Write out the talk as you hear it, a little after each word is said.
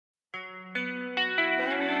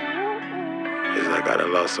like I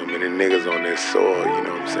done lost so many niggas on this soil, you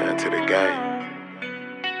know what I'm saying, to the game.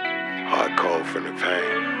 Hard cold from the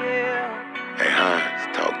pain. Hey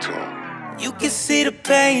Hines, talk to him. You can see the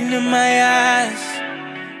pain in my eyes.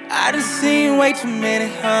 I done seen way too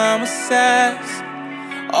many homicides.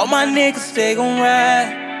 All my niggas, they gon'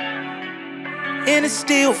 ride, and it's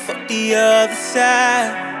still fuck the other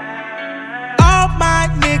side. All my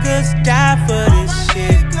niggas die for this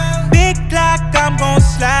shit. Big Glock, I'm gon'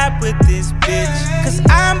 slide with this bitch, cause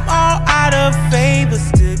I'm all out of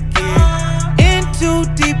favors to give. In too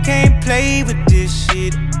deep, can't play with this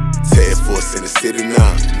shit. Task force in the city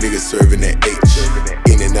now, niggas serving that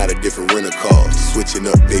H. In and out of different rental cars, switching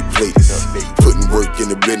up they plates. Putting work in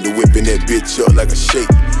the blender, whipping that bitch up like a shake.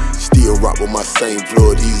 Still rock with my same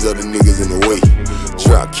floor, these other niggas in the way.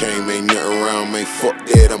 Drop came, ain't nothing around, man, fuck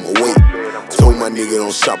that, I'ma wait. Told my nigga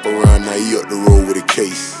don't shop around, now he up the road with a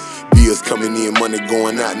case. Bills coming in, money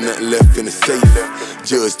going out, nothing left in the safe.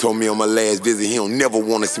 Judge told me on my last visit he don't never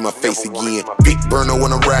wanna see my face again. Big burner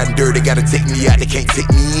when I'm riding dirty, gotta take me out, they can't take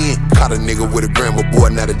me in. Caught a nigga with a grandma boy,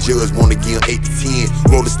 now the judge wanna give him 8 to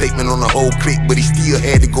 10. Wrote a statement on the whole clique, but he still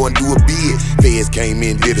had to go and do a bid. Feds came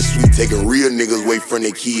in, did a sweep, taking real niggas away from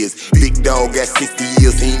their kids. Big dog got 60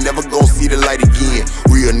 years, he ain't never gon' see the light again.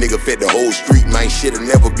 Real nigga fed the whole street, man, shit'll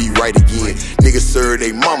never be right again. Niggas served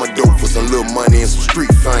they mama dope for some little money and some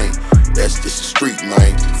street fame. That's just the street,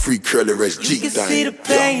 man. Free curly rest G thing. You can see the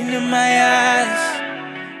pain in my eyes.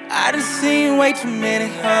 I done seen way too many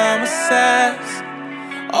homicides.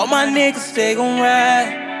 All my niggas, they gon'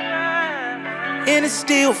 ride, and it's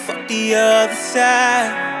still fuck the other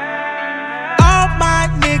side. All my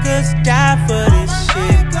niggas die for this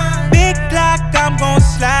shit. Big Glock, I'm gon'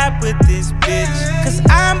 slide with this bitch, cause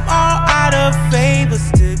I'm all out of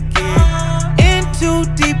favors to give. In too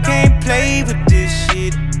deep, can't play with this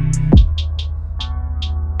shit.